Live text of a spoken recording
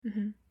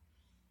Mm-hmm.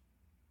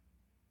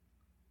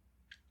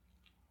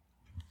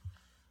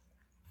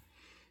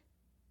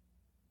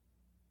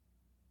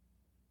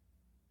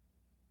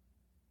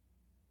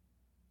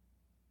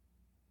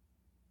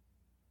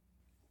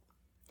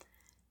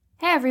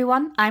 Hey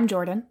everyone, I'm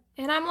Jordan.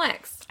 And I'm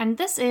Lex. And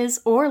this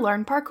is Or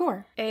Learn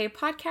Parkour, a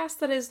podcast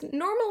that is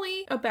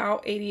normally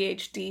about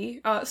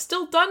ADHD,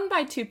 still done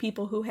by two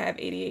people who have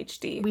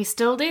ADHD. We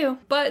still do.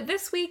 But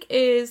this week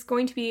is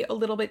going to be a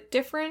little bit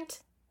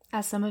different.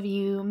 As some of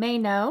you may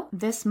know,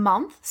 this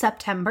month,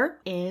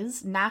 September,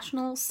 is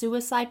National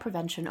Suicide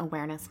Prevention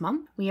Awareness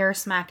Month. We are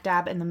smack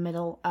dab in the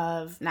middle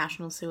of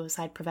National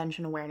Suicide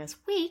Prevention Awareness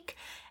Week,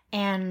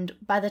 and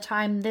by the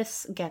time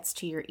this gets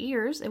to your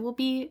ears, it will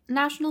be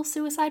National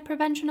Suicide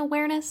Prevention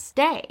Awareness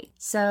Day.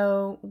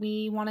 So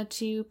we wanted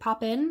to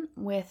pop in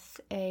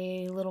with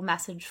a little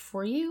message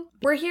for you.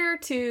 We're here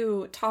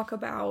to talk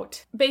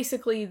about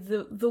basically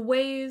the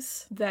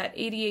ways that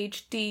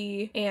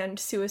ADHD and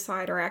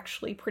suicide are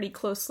actually pretty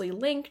closely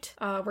linked.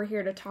 We're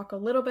here to talk a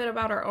little bit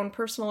about our own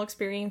personal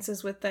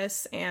experiences with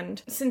this,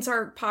 and since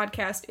our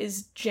podcast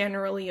is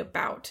generally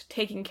about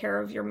taking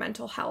care of your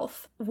mental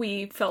health,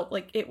 we felt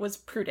like it was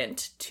prudent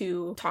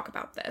to talk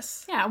about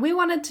this. Yeah, we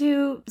wanted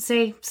to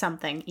say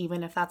something,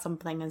 even if that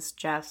something is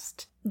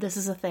just, this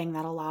is a thing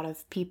that a lot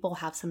of people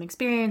have some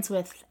experience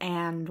with,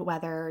 and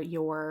whether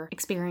you're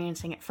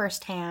experiencing it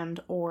firsthand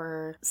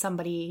or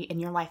somebody in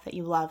your life that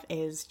you love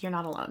is, you're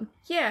not alone.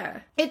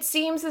 Yeah. It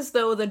seems as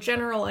though the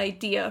general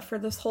idea for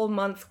this whole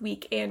month,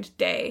 week, and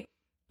day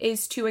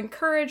is to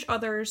encourage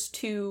others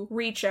to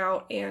reach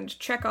out and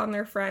check on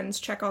their friends,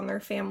 check on their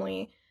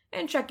family,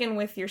 and check in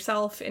with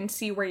yourself and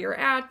see where you're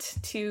at,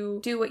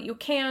 to do what you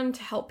can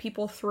to help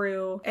people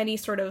through any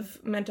sort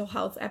of mental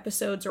health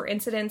episodes or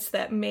incidents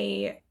that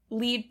may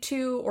lead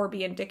to or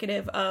be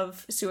indicative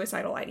of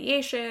suicidal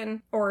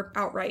ideation or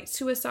outright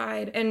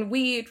suicide. And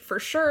we for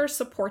sure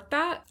support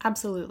that.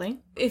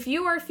 Absolutely. If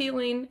you are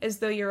feeling as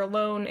though you're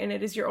alone and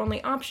it is your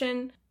only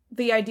option,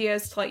 the idea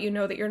is to let you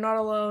know that you're not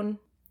alone.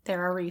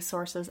 There are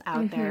resources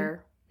out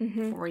there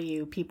for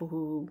you, people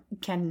who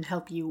can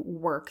help you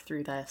work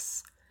through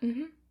this.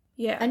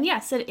 Yeah. And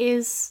yes, it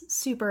is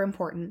super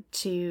important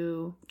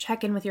to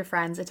check in with your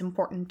friends. It's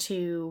important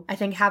to, I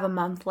think, have a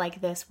month like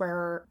this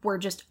where we're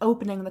just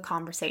opening the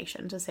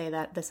conversation to say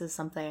that this is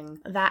something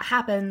that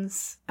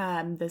happens.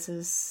 This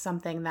is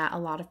something that a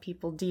lot of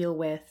people deal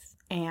with,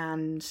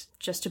 and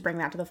just to bring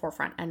that to the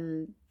forefront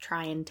and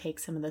try and take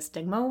some of the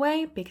stigma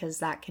away, because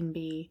that can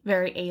be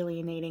very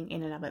alienating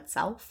in and of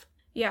itself.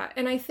 Yeah,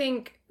 and I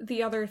think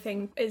the other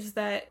thing is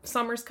that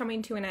summer's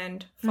coming to an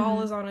end,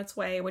 fall is on its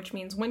way, which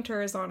means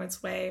winter is on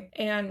its way,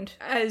 and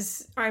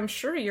as I'm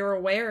sure you're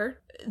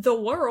aware, the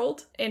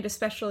world, and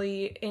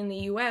especially in the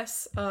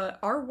US,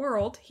 our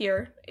world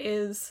here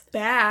is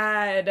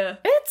bad.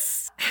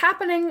 It's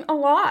happening a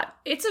lot.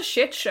 It's a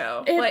shit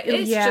show.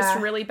 It's just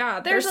really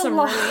bad. There's some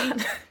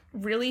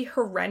really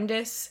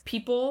horrendous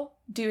people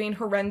doing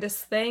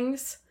horrendous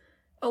things.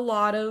 A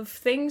lot of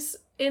things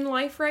in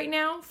life right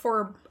now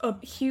for a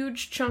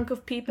huge chunk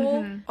of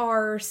people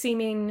are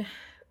seeming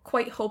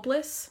quite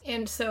hopeless.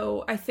 And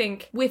so I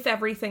think with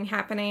everything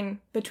happening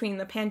between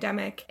the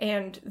pandemic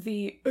and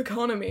the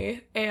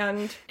economy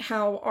and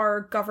how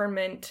our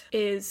government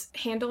is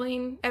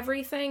handling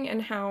everything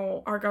and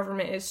how our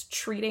government is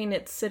treating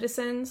its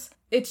citizens,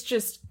 it's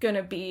just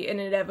gonna be an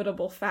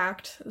inevitable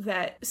fact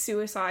that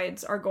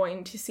suicides are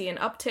going to see an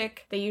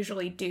uptick. They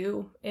usually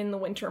do in the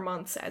winter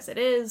months as it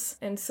is.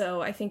 And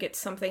so I think it's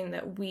something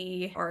that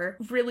we are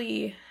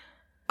really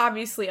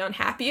obviously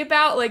unhappy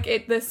about.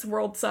 This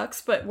world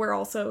sucks, but we're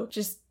also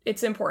just,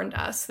 it's important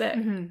to us that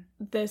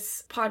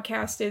this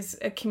podcast is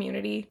a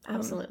community.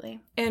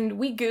 Absolutely. And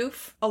we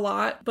goof a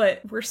lot,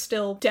 but we're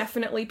still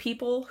definitely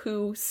people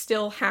who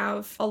still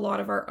have a lot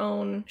of our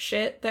own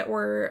shit that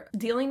we're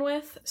dealing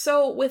with.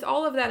 So with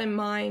all of that in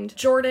mind,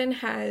 Jordan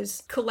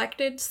has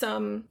collected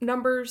some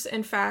numbers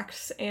and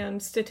facts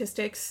and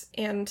statistics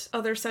and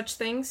other such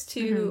things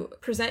to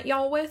present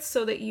y'all with,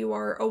 so that you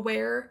are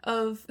aware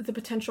of the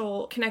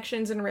potential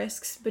connections and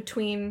risks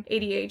between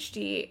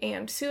ADHD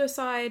and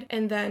suicide.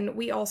 And then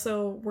we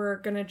also were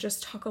going to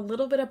just talk a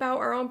little bit about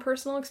our own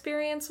personal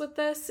experience with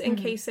this in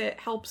case it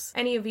helps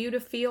any of you to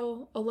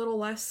feel a little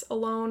less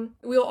alone.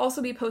 We'll also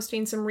be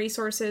posting some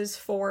resources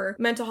for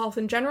mental health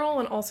in general,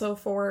 and also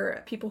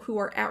for people who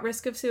are at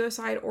risk of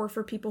suicide, or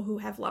for people who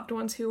have loved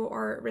ones who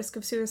are at risk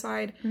of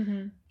suicide.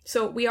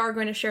 So we are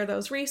going to share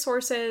those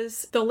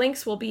resources. The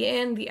links will be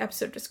in the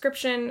episode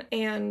description,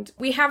 and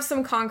we have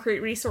some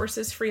concrete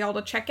resources for y'all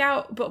to check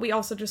out, but we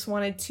also just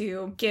wanted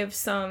to give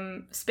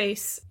some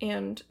space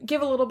and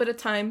give a little bit of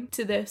time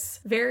to this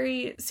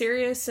very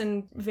serious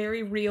and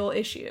very real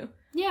issue.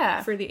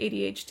 Yeah. For the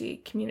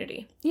ADHD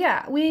community.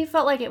 Yeah, we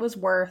felt like it was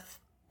worth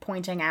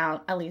pointing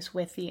out, at least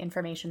with the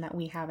information that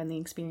we have and the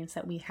experience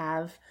that we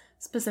have,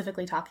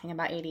 specifically talking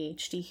about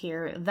ADHD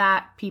here,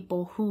 that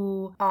people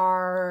who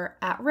are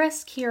at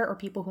risk here, or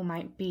people who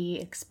might be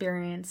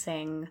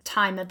experiencing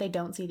time that they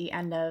don't see the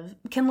end of,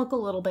 can look a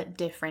little bit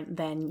different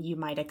than you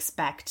might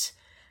expect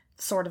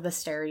sort of the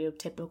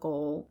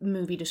stereotypical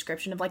movie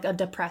description of like a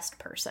depressed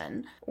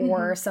person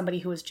or somebody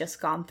who has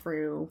just gone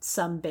through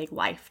some big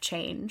life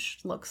change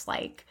looks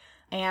like.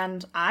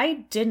 And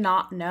I did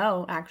not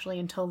know, actually,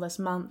 until this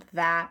month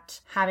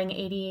that having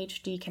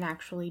ADHD can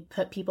actually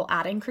put people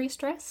at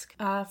increased risk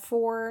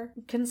for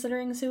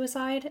considering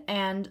suicide.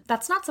 And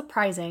that's not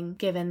surprising,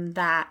 given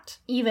that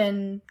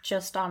even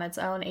just on its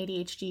own,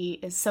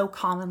 ADHD is so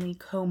commonly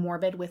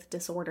comorbid with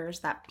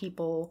disorders that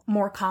people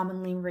more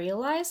commonly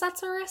realize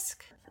that's a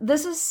risk.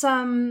 This is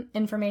some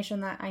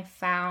information that I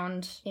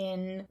found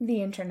in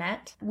the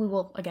internet. We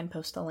will, again,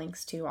 post the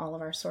links to all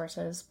of our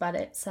sources, but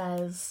it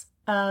says,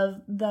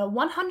 of the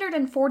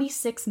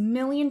 146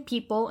 million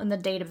people in the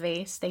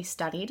database they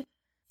studied,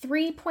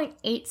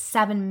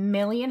 3.87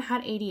 million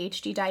had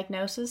ADHD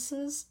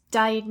diagnoses.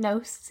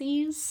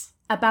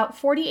 About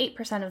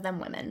 48% of them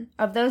women.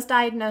 Of those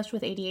diagnosed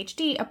with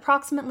ADHD,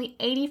 approximately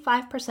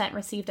 85%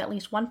 received at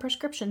least one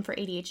prescription for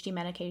ADHD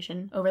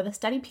medication over the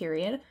study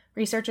period.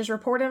 Researchers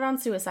reported on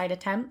suicide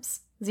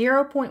attempts.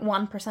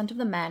 0.1% of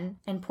the men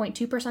and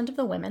 0.2% of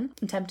the women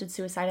attempted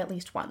suicide at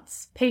least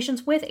once.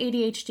 Patients with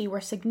ADHD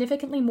were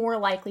significantly more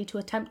likely to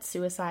attempt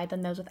suicide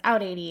than those without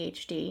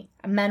ADHD.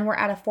 Men were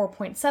at a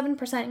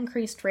 4.7%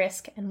 increased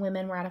risk, and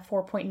women were at a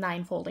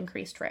 4.9-fold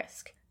increased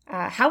risk.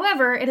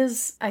 However, it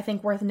is, I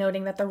think, worth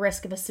noting that the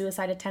risk of a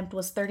suicide attempt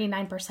was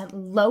 39%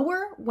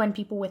 lower when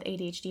people with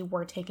ADHD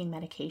were taking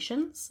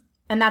medications.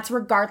 And that's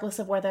regardless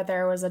of whether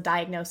there was a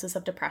diagnosis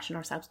of depression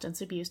or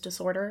substance abuse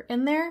disorder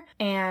in there.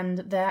 And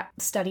that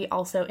study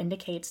also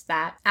indicates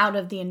that out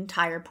of the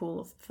entire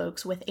pool of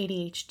folks with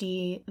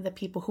ADHD, the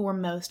people who were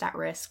most at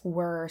risk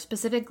were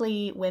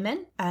specifically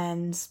women,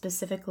 and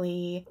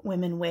specifically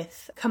women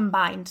with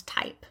combined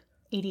type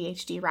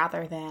ADHD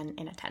rather than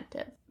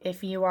inattentive.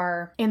 If you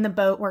are in the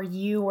boat where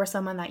you or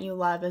someone that you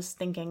love is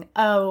thinking,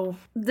 oh,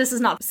 this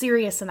is not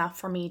serious enough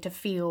for me to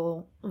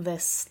feel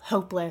this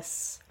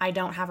hopeless, I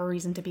don't have a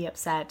reason to be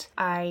upset,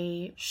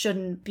 I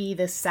shouldn't be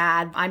this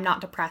sad, I'm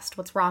not depressed,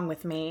 what's wrong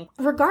with me?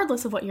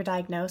 Regardless of what your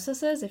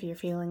diagnosis is, if you're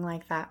feeling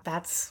like that,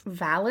 that's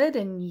valid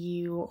and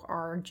you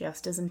are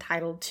just as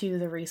entitled to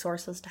the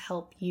resources to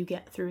help you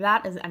get through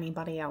that as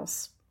anybody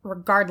else.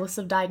 Regardless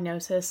of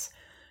diagnosis,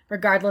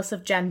 regardless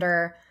of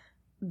gender.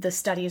 The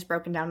study is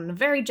broken down in a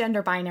very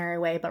gender binary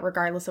way, but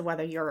regardless of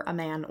whether you're a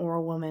man or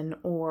a woman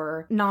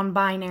or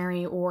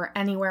non-binary or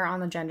anywhere on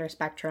the gender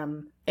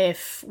spectrum,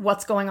 if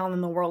what's going on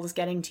in the world is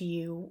getting to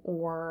you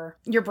or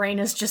your brain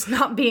is just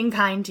not being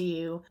kind to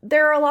you,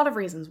 there are a lot of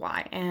reasons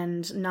why,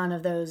 and none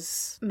of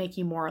those make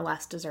you more or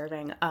less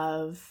deserving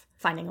of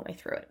finding a way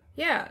through it.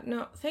 Yeah,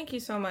 no, thank you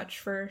so much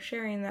for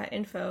sharing that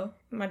info,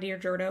 my dear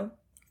Jordo.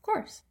 Of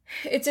course.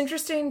 It's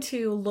interesting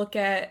to look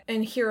at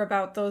and hear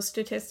about those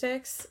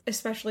statistics,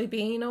 especially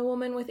being a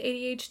woman with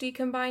ADHD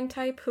combined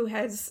type who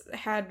has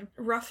had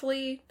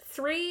roughly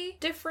 3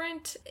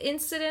 different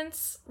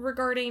incidents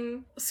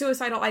regarding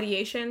suicidal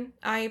ideation.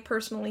 I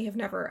personally have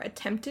never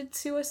attempted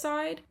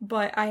suicide,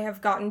 but I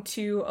have gotten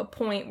to a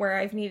point where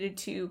I've needed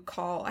to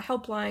call a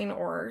helpline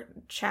or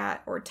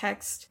chat or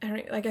text.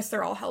 I guess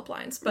they're all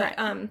helplines, but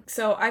right.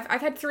 So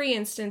I've had 3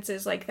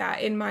 instances like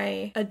that in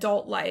my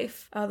adult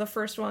life. The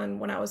first one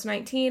when I was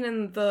 19,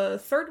 and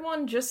the third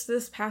one just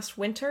this past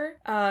winter.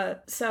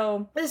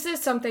 So this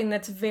is something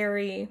that's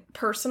very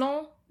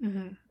personal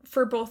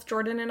for both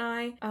Jordan and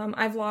I.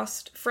 I've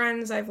lost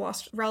friends, I've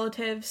lost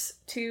relatives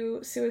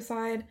to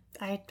suicide.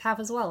 I have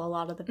as well. A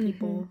lot of the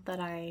people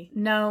that I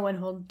know and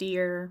hold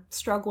dear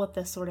struggle with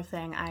this sort of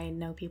thing. I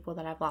know people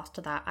that I've lost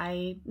to that.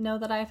 I know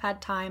that I've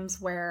had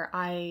times where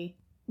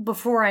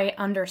before I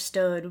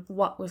understood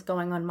what was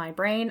going on in my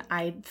brain,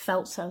 I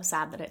felt so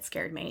sad that it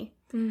scared me.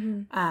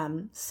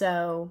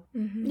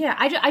 Yeah,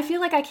 I feel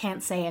like I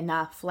can't say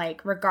enough,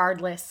 like,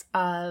 regardless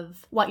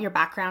of what your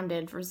background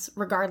is,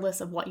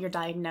 regardless of what your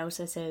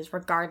diagnosis is,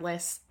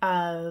 regardless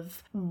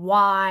of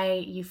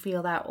why you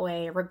feel that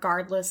way,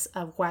 regardless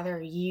of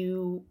whether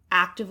you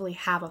actively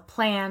have a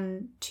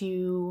plan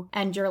to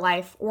end your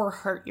life or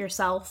hurt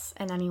yourself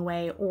in any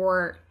way,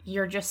 or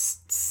you're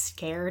just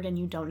scared and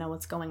you don't know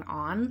what's going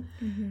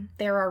on,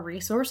 there are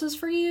resources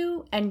for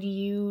you and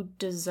you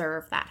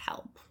deserve that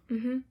help.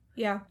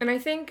 Yeah, and I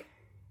think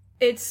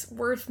it's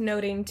worth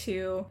noting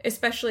too,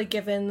 especially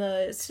given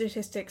the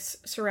statistics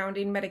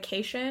surrounding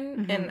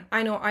medication. And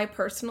I know I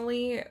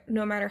personally,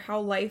 no matter how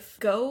life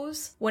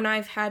goes, when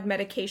I've had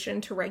medication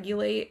to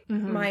regulate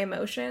my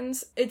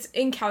emotions, it's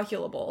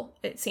incalculable,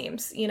 it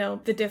seems,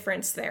 the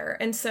difference there.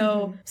 And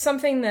so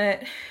something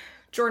that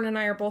Jordan and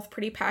I are both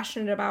pretty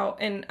passionate about,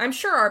 and I'm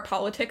sure our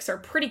politics are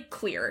pretty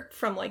clear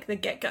from like the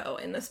get-go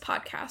in this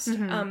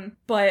podcast.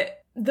 But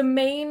the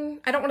main,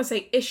 I don't want to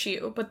say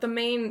issue, but the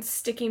main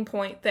sticking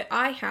point that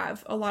I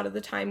have a lot of the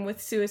time with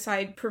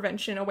suicide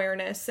prevention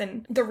awareness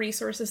and the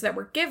resources that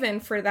we're given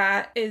for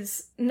that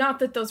is not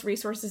that those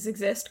resources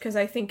exist, because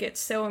I think it's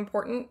so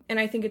important, and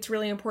I think it's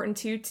really important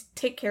too to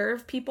take care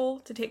of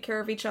people, to take care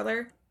of each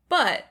other.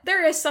 But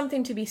there is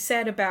something to be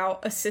said about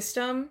a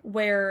system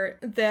where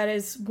that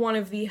is one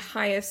of the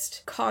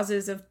highest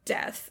causes of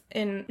death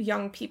in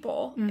young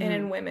people and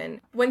in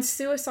women. When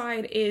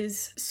suicide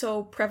is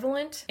so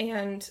prevalent,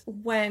 and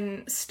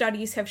when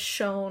studies have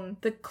shown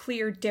the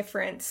clear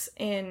difference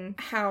in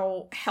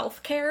how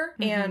healthcare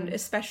and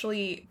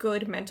especially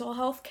good mental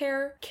health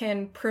care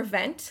can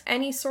prevent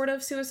any sort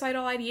of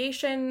suicidal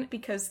ideation,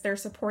 because they're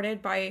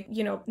supported by,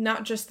 you know,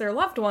 not just their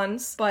loved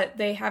ones, but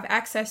they have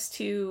access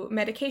to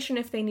medication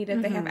if they need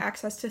it, they have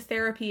access to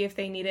therapy if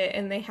they need it,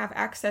 and they have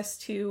access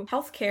to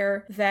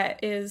healthcare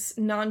that is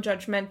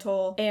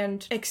non-judgmental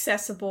and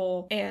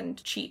accessible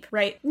and cheap,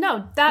 right?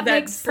 No, that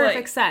makes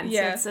perfect sense.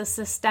 Yeah. It's a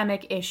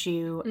systemic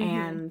issue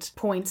and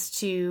points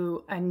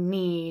to a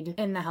need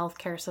in the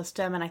healthcare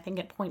system, and I think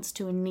it points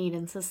to a need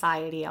in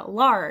society at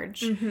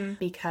large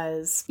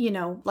because, you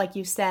know, like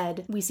you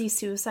said, we see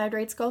suicide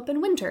rates go up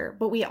in winter,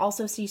 but we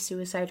also see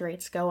suicide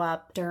rates go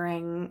up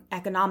during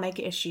economic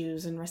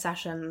issues and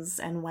recessions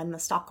and when the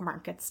stock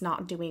market's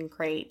not doing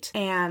great.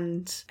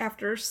 And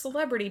after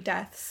celebrity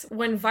deaths,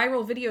 when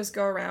viral videos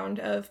go around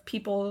of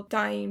people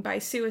dying by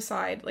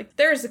suicide, like,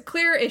 there's a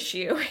clear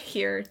issue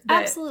here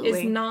that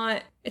is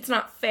not... It's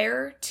not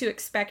fair to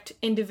expect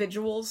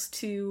individuals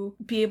to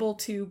be able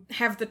to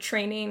have the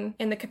training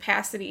and the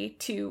capacity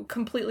to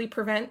completely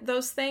prevent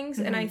those things.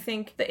 And I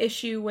think the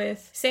issue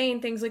with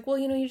saying things like, well,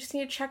 you know, you just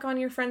need to check on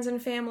your friends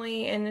and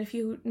family, and if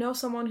you know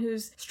someone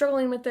who's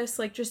struggling with this,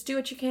 like, just do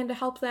what you can to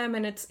help them,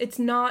 and it's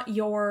not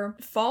your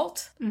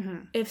fault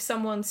if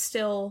someone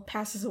still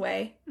passes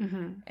away.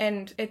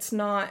 And it's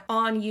not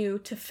on you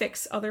to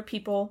fix other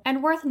people.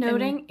 And worth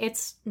noting,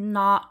 it's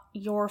not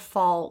your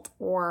fault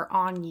or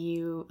on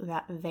you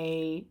that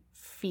they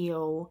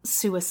feel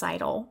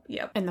suicidal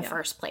in the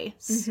first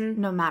place,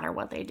 no matter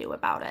what they do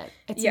about it.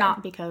 It's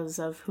not because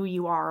of who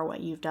you are or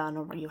what you've done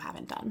or what you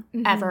haven't done.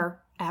 Ever,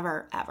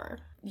 ever, ever.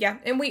 Yeah,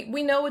 and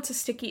we know it's a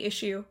sticky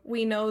issue.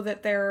 We know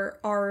that there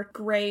are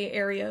gray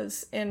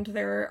areas, and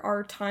there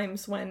are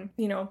times when,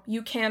 you know,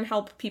 you can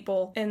help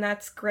people, and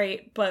that's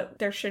great, but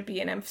there should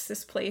be an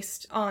emphasis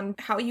placed on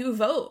how you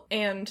vote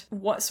and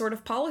what sort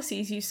of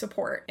policies you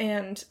support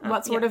and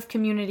what sort of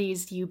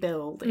communities you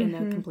build in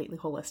a completely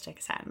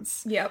holistic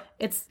sense. Yep.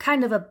 It's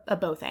kind of a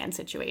both-and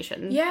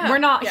situation. Yeah. We're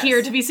not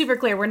here, to be super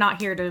clear, we're not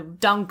here to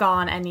dunk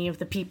on any of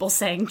the people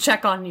saying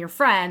check on your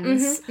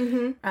friends.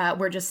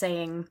 We're just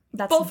saying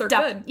that's both are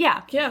good.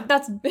 Yeah.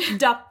 That's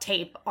duct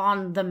tape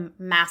on the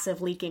massive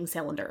leaking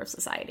cylinder of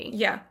society.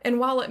 Yeah. And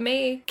while it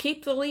may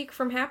keep the leak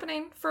from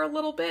happening for a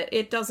little bit,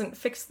 it doesn't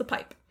fix the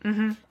pipe.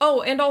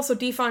 Oh, and also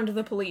defund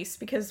the police,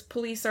 because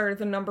police are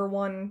the number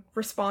one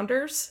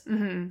responders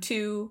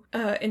to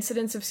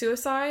incidents of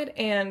suicide,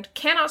 and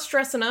cannot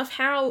stress enough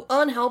how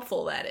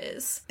unhelpful that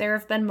is. There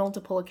have been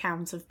multiple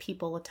accounts of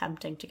people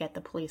attempting to get the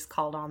police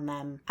called on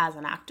them as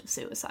an act of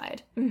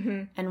suicide.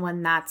 And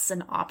when that's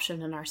an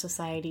option in our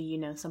society, you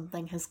know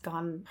something has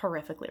gone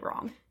horrifically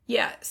wrong.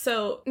 Yeah,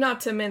 so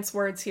not to mince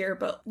words here,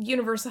 but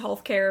universal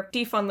healthcare,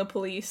 defund the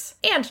police,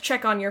 and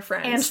check on your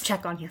friends. And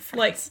check on your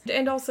friends. Like,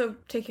 and also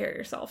take care of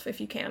yourself if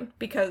you can,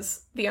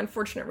 because the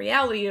unfortunate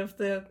reality of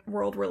the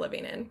world we're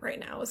living in right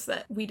now is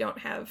that we don't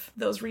have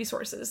those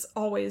resources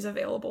always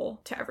available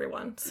to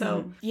everyone.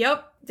 So,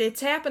 yep, it's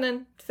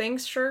happening.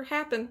 Things sure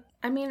happen.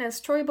 I mean, as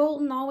Troy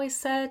Bolton always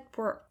said,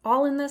 we're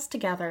all in this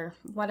together,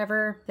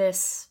 whatever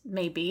this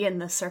may be in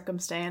this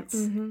circumstance.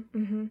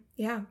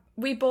 Yeah.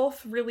 We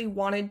both really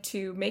wanted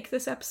to make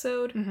this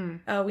episode.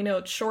 We know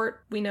it's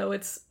short. We know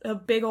it's a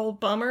big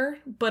old bummer,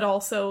 but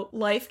also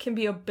life can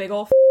be a big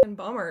old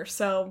bummer.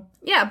 So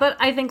yeah, but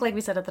I think, like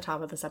we said at the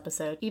top of this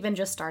episode, even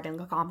just starting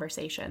a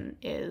conversation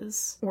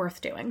is worth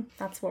doing.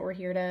 That's what we're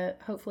here to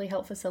hopefully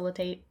help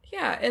facilitate.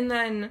 Yeah, and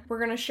then we're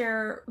going to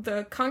share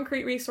the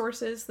concrete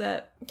resources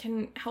that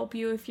can help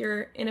you if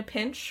you're in a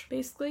pinch,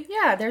 basically.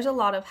 Yeah, there's a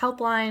lot of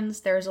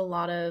helplines. There's a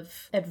lot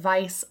of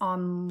advice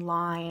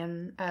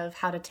online of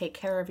how to take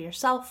care of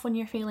yourself when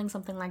you're feeling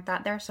something like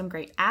that. There are some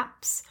great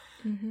apps.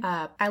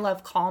 I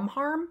love Calm.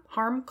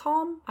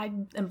 I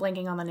am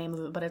blanking on the name of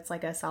it, but it's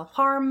like a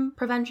self-harm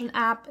prevention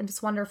app, and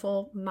it's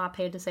wonderful. I'm not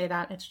paid to say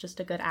that. It's just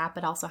a good app.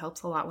 It also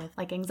helps a lot with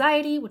like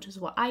anxiety, which is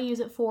what I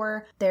use it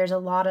for. There's a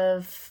lot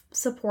of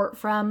support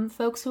from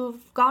folks who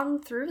have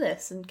gone through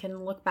this and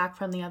can look back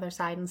from the other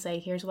side and say,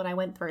 here's what I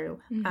went through.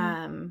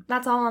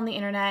 That's all on the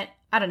internet.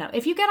 I don't know.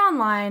 If you get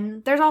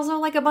online, there's also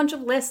like a bunch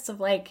of lists of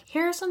like,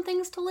 here are some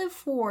things to live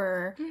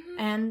for.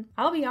 And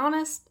I'll be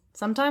honest,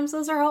 sometimes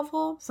those are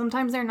helpful,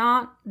 sometimes they're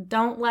not.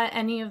 Don't let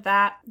any of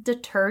that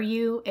deter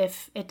you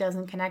if it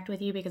doesn't connect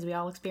with you, because we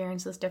all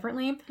experience this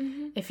differently.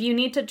 If you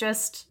need to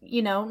just,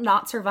 you know,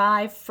 not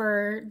survive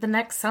for the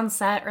next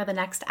sunset or the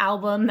next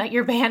album that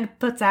your band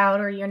puts out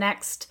or your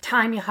next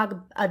time you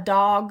hug a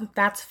dog,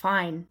 that's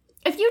fine.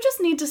 If you just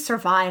need to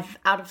survive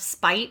out of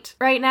spite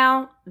right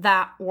now,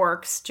 that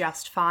works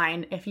just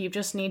fine. If you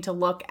just need to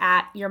look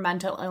at your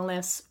mental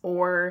illness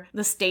or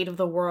the state of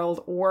the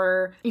world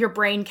or your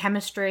brain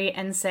chemistry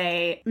and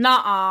say,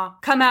 nah,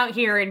 come out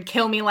here and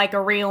kill me like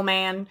a real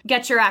man,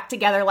 get your act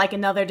together like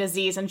another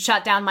disease and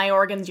shut down my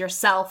organs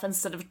yourself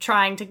instead of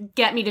trying to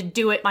get me to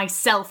do it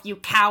myself, you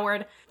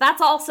coward.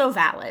 That's also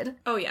valid.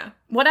 Oh, yeah.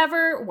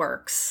 Whatever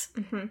works.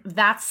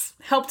 That's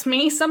helped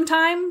me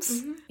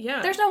sometimes.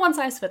 Yeah. There's no one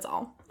size fits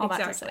all. All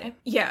that to say.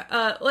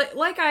 Yeah.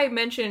 Like I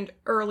mentioned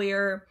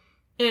earlier,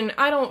 and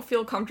I don't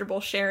feel comfortable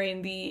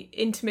sharing the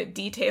intimate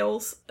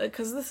details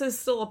because this is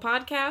still a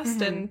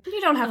podcast and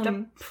you don't have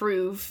to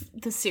prove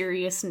the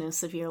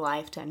seriousness of your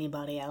life to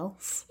anybody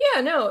else.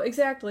 Yeah, no,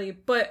 exactly.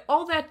 But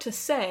all that to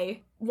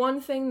say,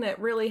 one thing that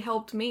really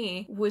helped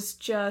me was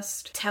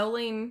just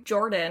telling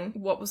Jordan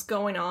what was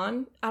going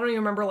on. I don't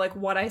even remember like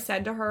what I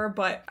said to her,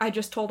 but I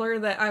just told her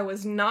that I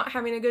was not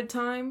having a good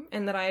time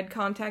and that I had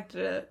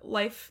contacted a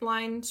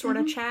Lifeline sort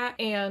of chat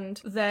and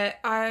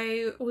that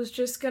I was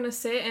just gonna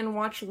sit and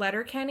watch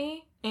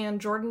Letterkenny.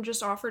 And Jordan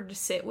just offered to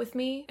sit with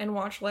me and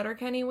watch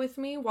Letterkenny with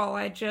me while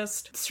I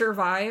just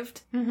survived.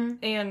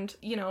 And,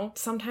 you know,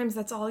 sometimes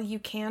that's all you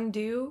can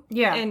do.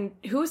 Yeah. And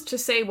who's to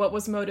say what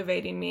was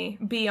motivating me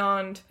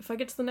beyond, if I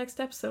get to the next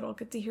episode, I'll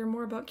get to hear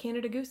more about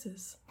Canada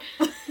gooses.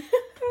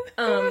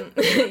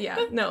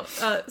 Yeah, no.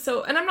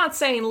 So, and I'm not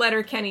saying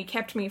Letterkenny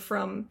kept me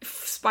from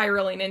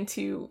spiraling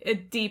into a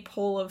deep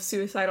hole of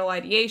suicidal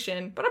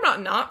ideation, but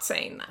I'm not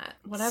saying that.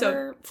 Whatever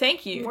so,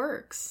 thank you.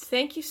 Works.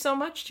 Thank you so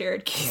much,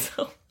 Jared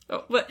Kiesel.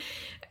 Oh, but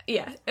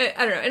yeah, I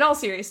don't know, in all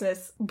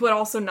seriousness, but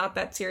also not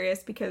that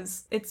serious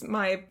because it's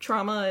my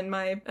trauma and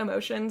my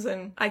emotions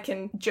and I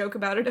can joke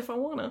about it if I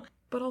wanna.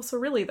 But also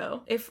really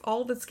though, if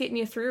all that's getting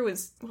you through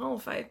is, well,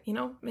 if I, you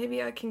know,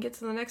 maybe I can get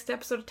to the next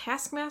episode of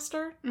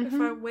Taskmaster, if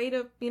I wait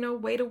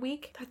a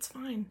week, that's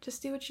fine.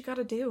 Just do what you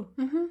gotta do.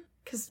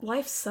 Because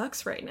life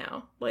sucks right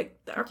now. Like,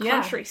 our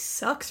country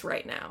sucks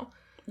right now.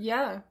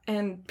 Yeah.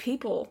 And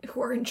people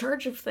who are in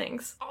charge of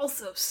things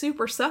also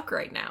super suck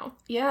right now.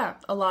 Yeah.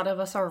 A lot of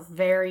us are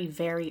very,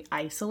 very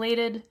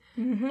isolated.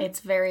 It's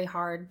very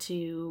hard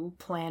to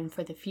plan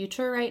for the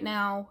future right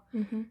now.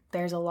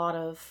 There's a lot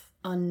of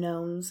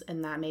unknowns,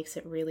 and that makes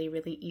it really,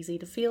 really easy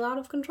to feel out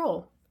of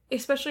control.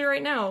 Especially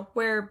right now,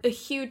 where a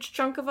huge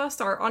chunk of us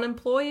are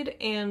unemployed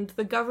and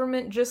the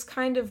government just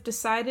kind of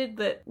decided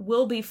that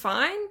we'll be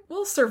fine.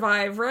 We'll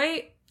survive,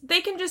 right?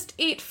 They can just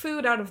eat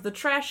food out of the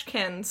trash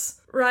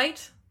cans,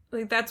 right?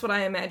 Like, that's what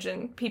I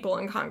imagine people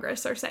in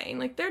Congress are saying.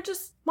 Like, they're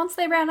just... Once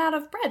they ran out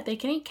of bread, they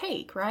can eat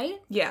cake,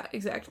 right? Yeah,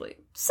 exactly.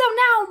 So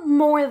now,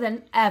 more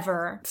than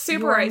ever,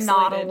 super isolated.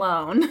 Not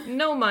alone.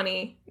 No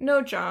money,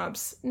 no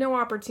jobs, no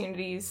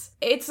opportunities.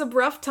 It's a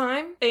rough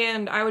time,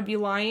 and I would be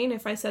lying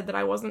if I said that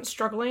I wasn't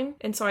struggling.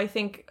 And so I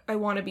think I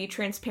want to be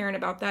transparent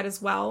about that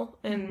as well.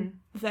 And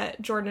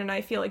that Jordan and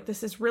I feel like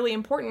this is really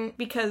important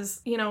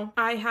because, you know,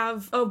 I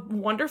have a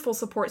wonderful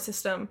support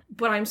system,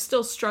 but I'm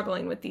still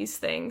struggling with these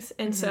things.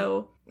 And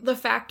so the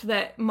fact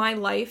that my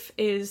life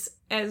is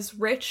as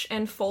rich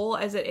and full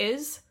as it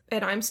is,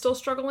 and I'm still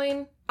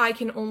struggling, I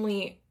can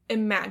only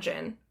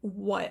imagine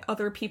what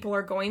other people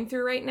are going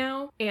through right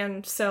now.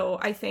 And so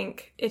I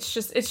think it's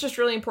just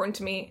really important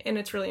to me, and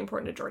it's really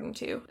important to Jordan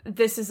too.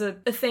 This is a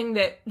thing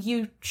that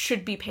you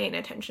should be paying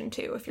attention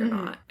to if you're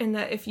not. And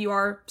that if you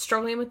are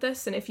struggling with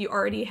this, and if you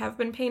already have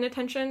been paying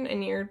attention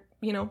and you're,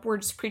 you know, we're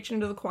just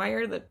preaching to the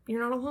choir, that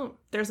you're not alone.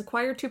 There's a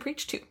choir to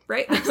preach to,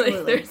 right?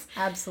 Absolutely.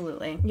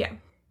 Absolutely. Yeah.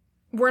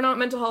 We're not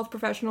mental health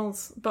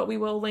professionals, but we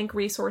will link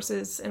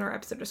resources in our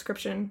episode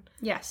description.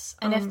 Yes.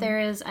 And if there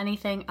is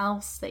anything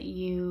else that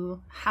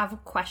you have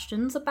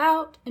questions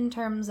about in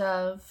terms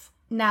of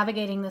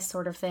navigating this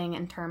sort of thing,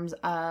 in terms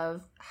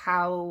of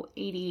how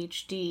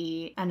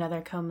ADHD and other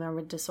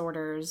comorbid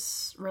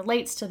disorders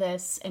relates to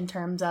this, in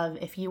terms of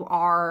if you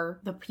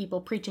are the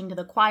people preaching to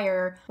the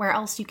choir, where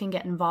else you can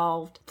get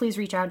involved, please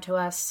reach out to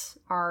us.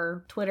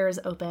 Our Twitter is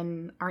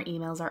open. Our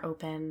emails are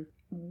open.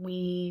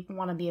 We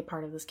want to be a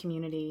part of this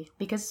community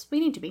because we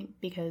need to be,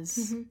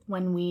 because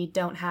when we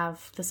don't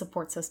have the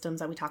support systems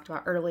that we talked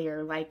about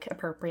earlier, like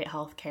appropriate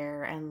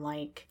healthcare and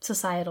like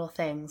societal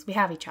things, we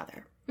have each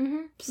other.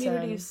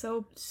 Community is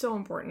so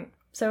important.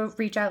 So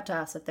reach out to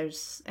us if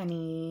there's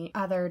any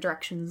other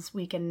directions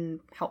we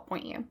can help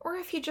point you. Or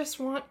if you just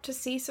want to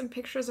see some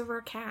pictures of our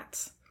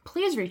cats.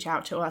 Please reach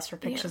out to us for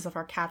pictures of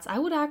our cats. I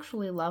would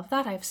actually love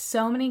that. I have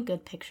so many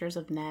good pictures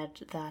of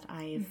Ned that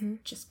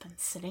I've just been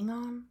sitting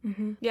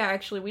on. Yeah,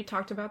 actually, we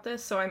talked about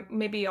this, so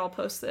maybe I'll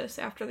post this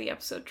after the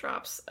episode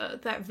drops.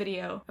 That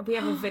video. We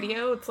have a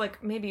video. It's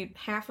like maybe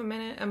half a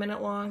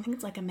minute long. I think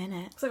it's like a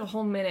minute. It's like a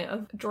whole minute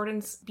of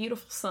Jordan's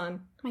beautiful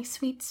son. My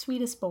sweet,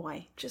 sweetest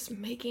boy. Just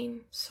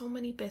making so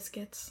many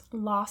biscuits.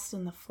 Lost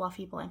in the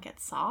fluffy blanket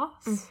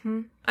sauce.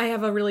 I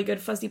have a really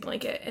good fuzzy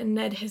blanket, and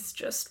Ned has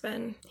just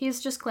been... He's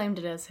just claimed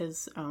it as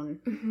his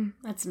own.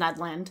 That's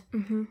Nedland.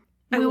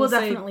 We will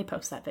definitely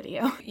post that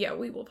video. Yeah,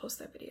 we will post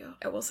that video.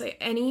 I will say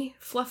any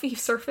fluffy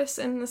surface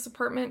in this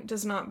apartment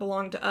does not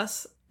belong to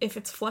us. If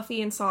it's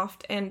fluffy and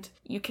soft and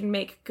you can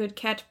make good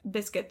cat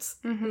biscuits,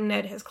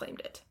 Ned has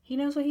claimed it. He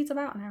knows what he's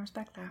about, and I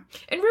respect that.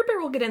 And root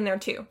beer will get in there,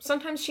 too.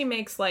 Sometimes she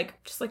makes,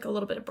 just a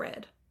little bit of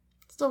bread.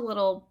 Just a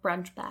little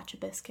brunch batch of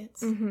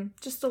biscuits.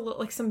 Just a little,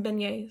 like some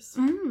beignets.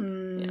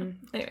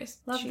 Yeah. Anyways.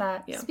 Love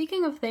that. Yeah.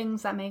 Speaking of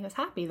things that make us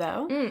happy,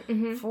 though,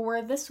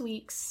 for this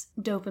week's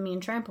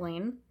Dopamine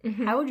Trampoline,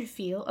 how would you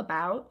feel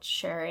about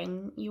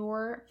sharing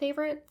your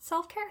favorite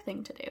self-care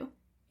thing to do?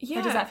 Yeah.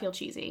 Or does that feel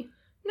cheesy?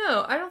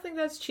 No, I don't think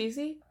that's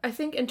cheesy. I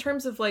think in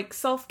terms of,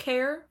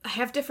 self-care, I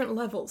have different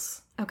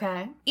levels.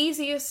 Okay.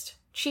 Easiest,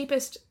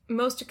 cheapest,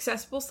 most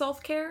accessible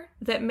self-care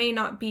that may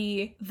not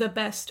be the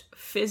best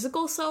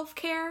physical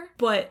self-care,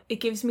 but it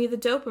gives me the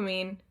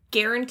dopamine,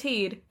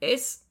 guaranteed.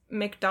 It's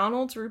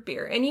McDonald's root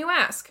beer. And you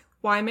ask,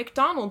 why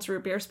McDonald's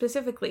root beer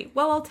specifically?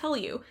 Well, I'll tell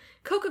you.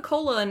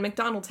 Coca-Cola and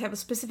McDonald's have a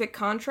specific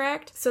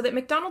contract so that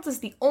McDonald's is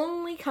the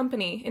only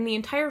company in the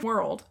entire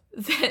world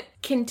that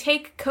can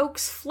take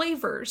Coke's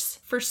flavors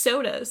for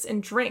sodas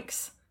and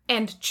drinks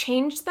and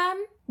change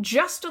them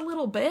just a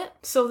little bit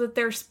so that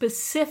they're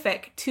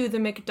specific to the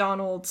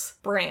McDonald's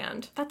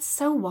brand. That's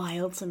so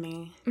wild to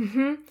me.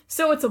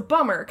 So it's a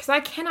bummer because I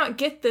cannot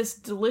get this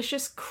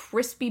delicious,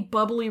 crispy,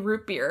 bubbly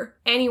root beer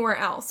anywhere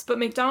else. But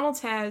McDonald's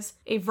has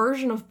a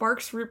version of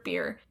Barq's root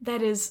beer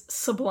that is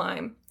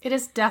sublime. It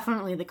is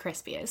definitely the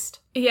crispiest.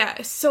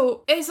 Yeah,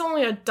 so it's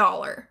only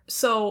 $1.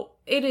 So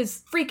it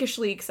is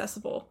freakishly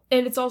accessible.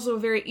 And it's also a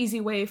very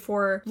easy way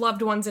for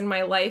loved ones in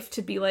my life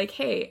to be like,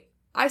 hey,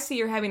 I see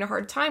you're having a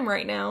hard time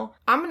right now.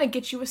 I'm going to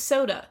get you a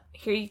soda.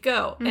 Here you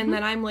go. And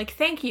then I'm like,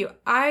 thank you.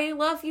 I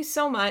love you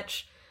so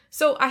much.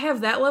 So I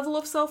have that level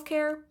of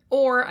self-care.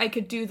 Or I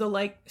could do the,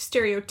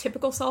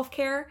 stereotypical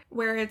self-care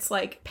where it's,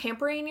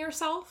 pampering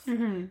yourself.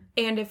 And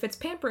if it's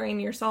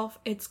pampering yourself,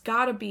 it's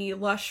gotta be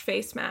Lush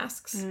face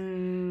masks.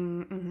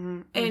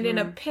 And in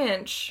a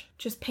pinch,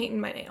 just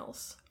painting my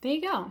nails. There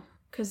you go.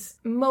 Because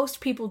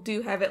most people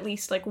do have at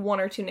least, 1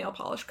 or 2 nail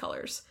polish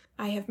colors.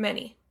 I have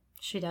many.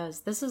 She does.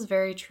 This is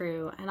very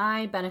true, and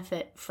I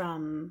benefit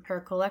from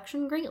her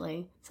collection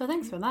greatly. So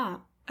thanks for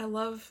that. I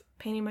love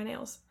painting my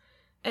nails.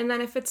 And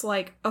then if it's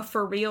a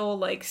for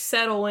real,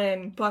 settle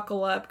in,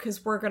 buckle up,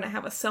 because we're going to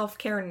have a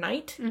self-care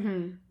night,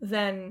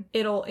 then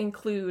it'll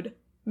include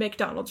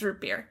McDonald's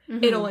root beer.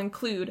 It'll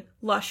include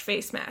Lush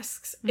face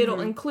masks.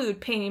 It'll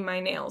include painting my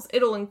nails.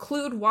 It'll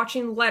include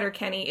watching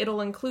Letterkenny. It'll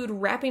include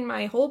wrapping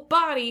my whole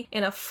body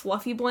in a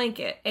fluffy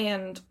blanket.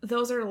 And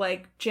those are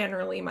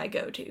generally my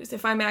go-tos.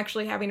 If I'm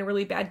actually having a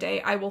really bad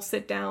day, I will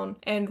sit down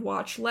and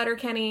watch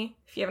Letterkenny.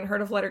 If you haven't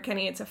heard of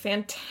Letterkenny, it's a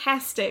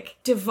fantastic,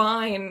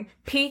 divine,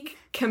 peak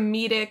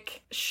comedic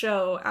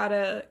show out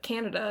of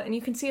Canada, and you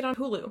can see it on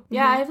Hulu.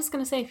 Yeah, I was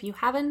going to say, if you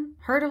haven't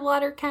heard of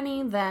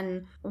Letterkenny,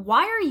 then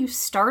why are you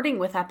starting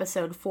with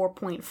episode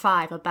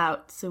 4.5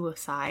 about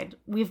suicide?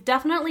 We've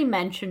definitely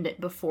mentioned it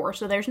before,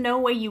 so there's no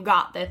way you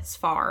got this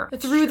far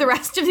through the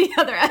rest of the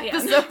other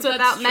episodes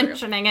without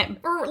mentioning it.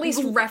 Or at least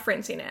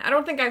referencing it. I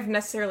don't think I've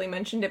necessarily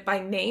mentioned it by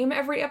name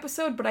every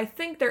episode, but I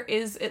think there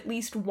is at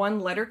least one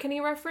Letterkenny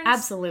reference.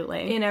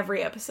 Absolutely. In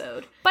every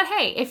episode. But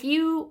hey, if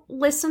you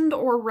listened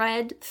or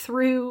read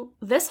through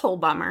this whole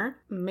bummer,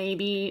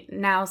 maybe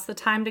now's the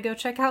time to go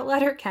check out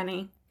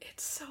Letterkenny.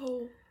 It's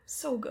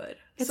so good.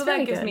 It's so very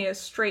that gives good. me a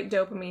straight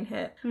dopamine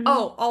hit.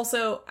 Oh,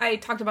 also, I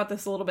talked about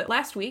this a little bit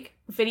last week.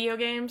 Video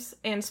games,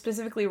 and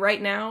specifically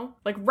right now,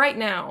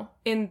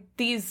 in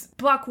these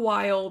buck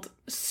wild,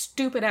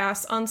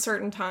 stupid-ass,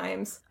 uncertain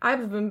times,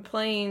 I've been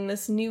playing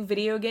this new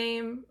video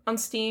game on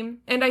Steam,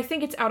 and I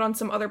think it's out on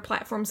some other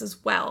platforms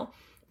as well.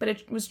 But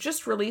it was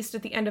just released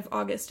at the end of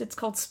August. It's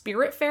called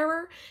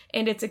Spiritfarer,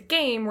 and it's a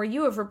game where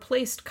you have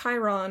replaced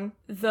Chiron,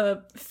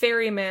 the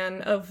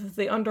ferryman of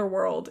the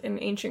underworld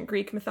in ancient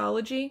Greek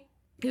mythology.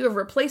 You have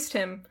replaced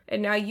him,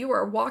 and now you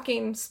are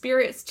walking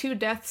spirits to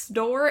death's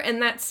door,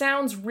 and that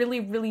sounds really,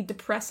 really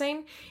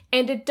depressing,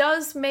 and it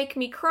does make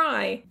me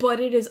cry, but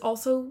it is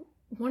also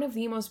one of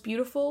the most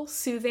beautiful,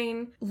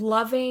 soothing,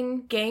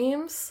 loving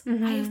games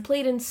I have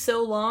played in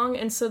so long,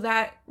 and so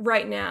that,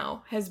 right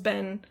now, has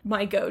been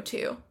my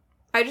go-to.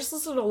 I just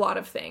listen to a lot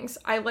of things.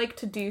 I like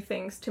to do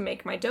things to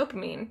make my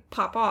dopamine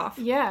pop off.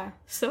 Yeah.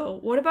 So,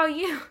 what about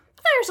you?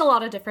 There's a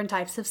lot of different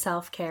types of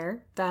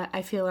self-care that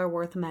I feel are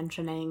worth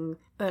mentioning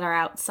that are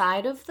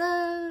outside of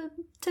the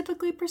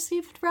typically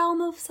perceived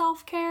realm of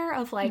self-care,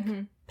 of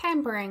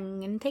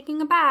pampering and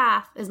taking a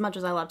bath. As much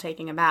as I love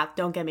taking a bath,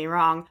 don't get me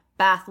wrong,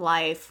 bath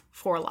life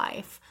for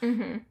life.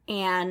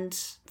 And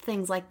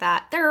things like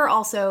that. There are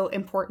also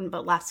important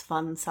but less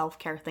fun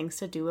self-care things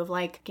to do, of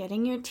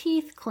getting your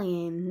teeth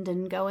cleaned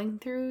and going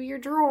through your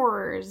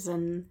drawers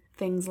and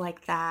things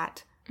like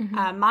that.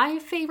 My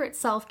favorite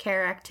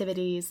self-care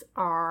activities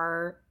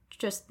are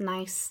just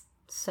nice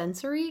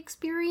sensory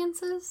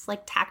experiences,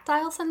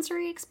 tactile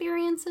sensory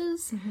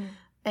experiences.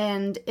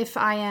 And if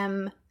I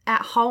am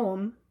at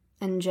home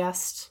and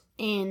just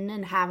in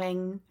and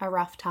having a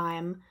rough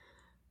time,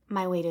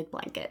 my weighted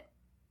blanket.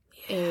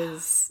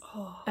 is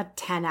a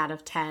 10 out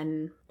of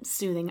 10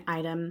 soothing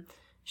item.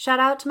 Shout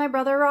out to my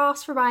brother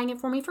Ross for buying it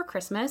for me for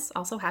Christmas.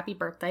 Also, happy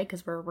birthday,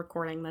 because we're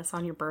recording this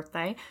on your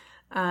birthday.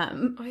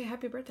 Oh yeah,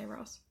 happy birthday,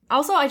 Ross.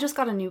 Also, I just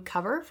got a new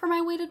cover for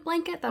my weighted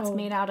blanket that's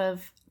made out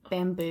of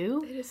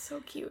bamboo. It is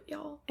so cute,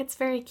 y'all. It's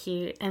very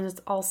cute, and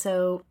it's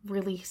also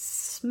really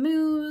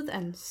smooth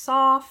and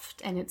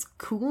soft, and it's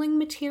cooling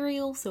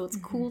material, so it's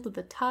cool to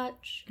the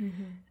touch.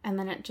 And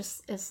then it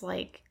just is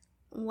like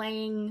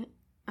laying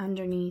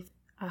underneath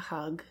a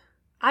hug.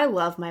 I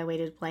love my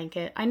weighted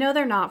blanket. I know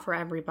they're not for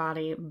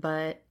everybody,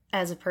 but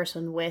as a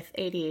person with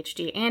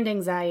ADHD and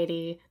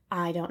anxiety,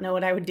 I don't know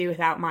what I would do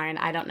without mine.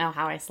 I don't know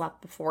how I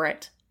slept before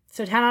it.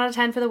 So 10 out of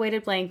 10 for the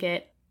weighted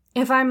blanket.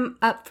 If I'm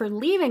up for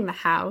leaving the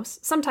house,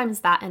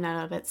 sometimes that in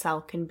and of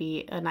itself can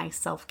be a nice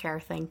self-care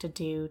thing to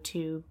do,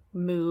 to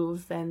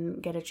move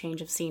and get a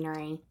change of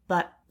scenery.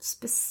 But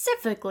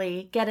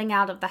specifically, getting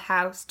out of the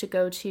house to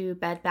go to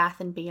Bed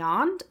Bath &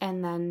 Beyond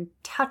and then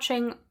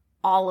touching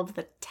all of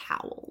the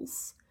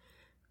towels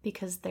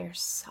because they're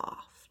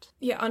soft.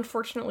 Yeah,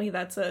 unfortunately,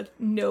 that's a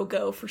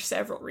no-go for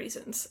several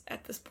reasons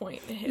at this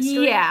point in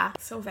history. Yeah.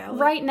 So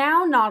valid. Right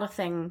now, not a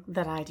thing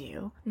that I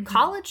do.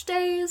 College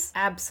days,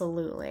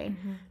 absolutely.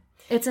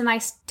 It's a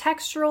nice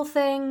textural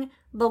thing.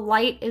 The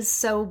light is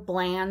so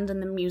bland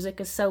and the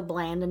music is so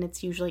bland and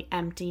it's usually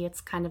empty.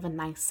 It's kind of a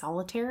nice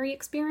solitary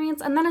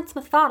experience. And then it's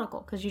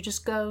methodical because you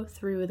just go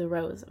through the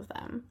rows of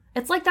them.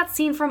 It's like that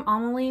scene from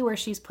Amelie where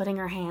she's putting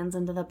her hands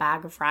into the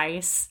bag of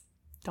rice.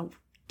 Don't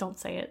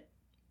say it.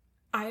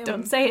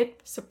 Don't say it.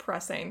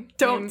 Suppressing.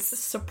 Don't. I'm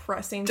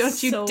suppressing.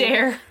 Don't you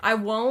dare. I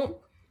won't,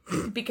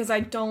 because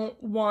I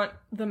don't want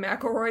the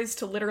McElroys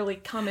to literally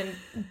come and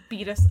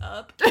beat us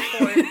up.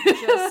 Or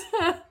just...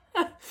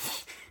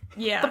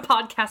 Yeah. The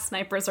podcast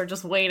snipers are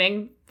just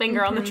waiting,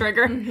 finger on the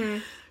trigger.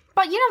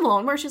 But you know the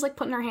one where she's like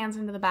putting her hands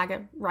into the bag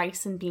of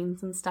rice and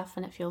beans and stuff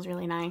and it feels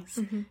really nice.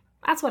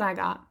 That's what I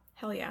got.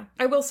 Hell yeah.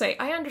 I will say,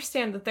 I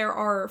understand that there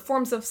are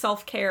forms of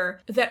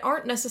self-care that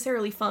aren't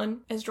necessarily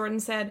fun, as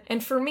Jordan said.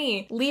 And for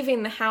me,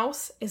 leaving the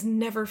house is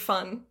never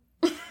fun.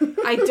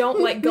 I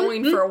don't like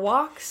going for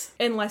walks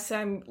unless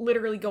I'm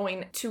literally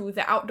going to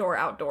the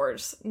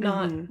outdoors,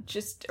 not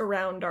just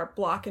around our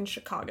block in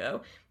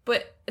Chicago.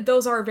 But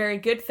those are very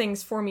good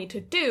things for me to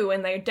do,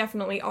 and they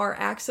definitely are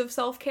acts of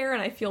self-care,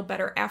 and I feel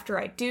better after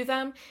I do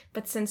them.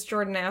 But since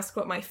Jordan asked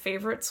what my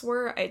favorites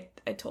were,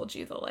 I told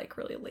you the, like,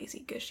 really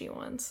lazy, gushy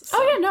ones. So.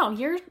 Oh, yeah, no,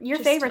 your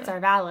favorites are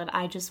valid.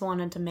 I just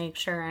wanted to make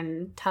sure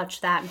and touch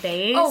that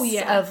base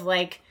of,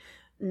 like,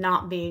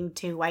 not being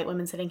two white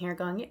women sitting here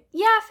going,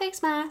 yeah,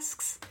 face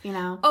masks, you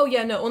know? Oh,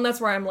 yeah, no, and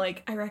that's where I'm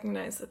like, I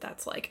recognize that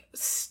that's, like,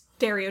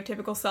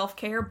 stereotypical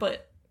self-care,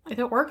 but... If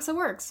it works, it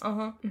works.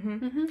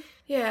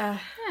 Yeah.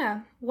 Yeah.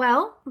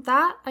 Well,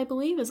 that, I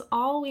believe, is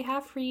all we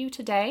have for you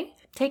today.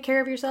 Take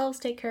care of yourselves.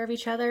 Take care of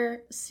each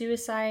other.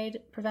 Suicide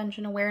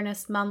Prevention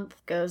Awareness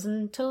Month goes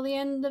until the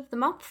end of the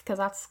month, because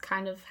that's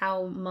kind of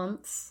how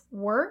months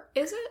work.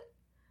 Is it?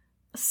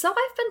 So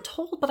I've been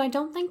told, but I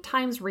don't think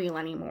time's real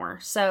anymore.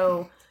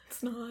 So...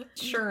 It's not.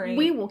 Sure ain't.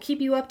 We will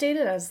keep you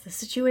updated as the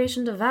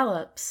situation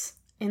develops.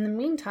 In the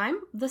meantime,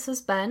 this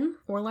has been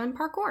Orlean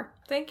Parkour.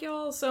 Thank you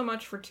all so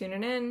much for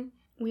tuning in.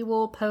 We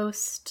will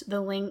post the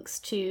links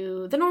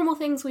to the normal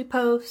things we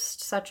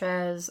post, such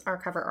as our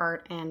cover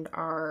art and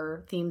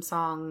our theme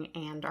song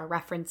and our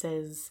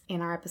references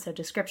in our episode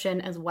description,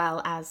 as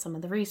well as some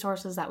of the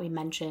resources that we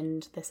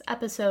mentioned this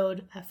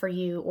episode for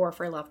you or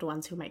for loved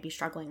ones who might be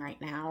struggling right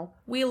now.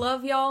 We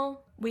love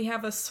y'all. We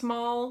have a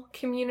small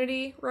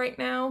community right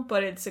now,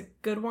 but it's a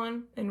good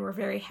one, and we're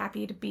very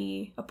happy to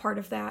be a part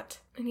of that.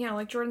 And yeah,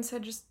 like Jordan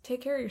said, just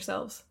take care of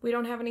yourselves. We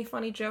don't have any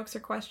funny jokes or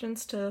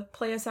questions to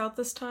play us out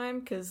this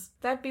time, because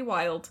that'd be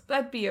wild.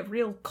 That'd be a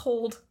real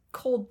cold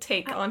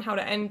take on how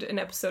to end an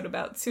episode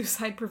about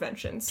suicide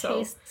prevention. So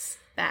tastes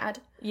bad.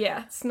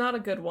 Yeah, it's not a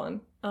good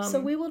one. So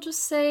we will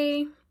just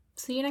say,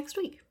 see you next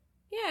week.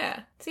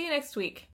 Yeah, see you next week.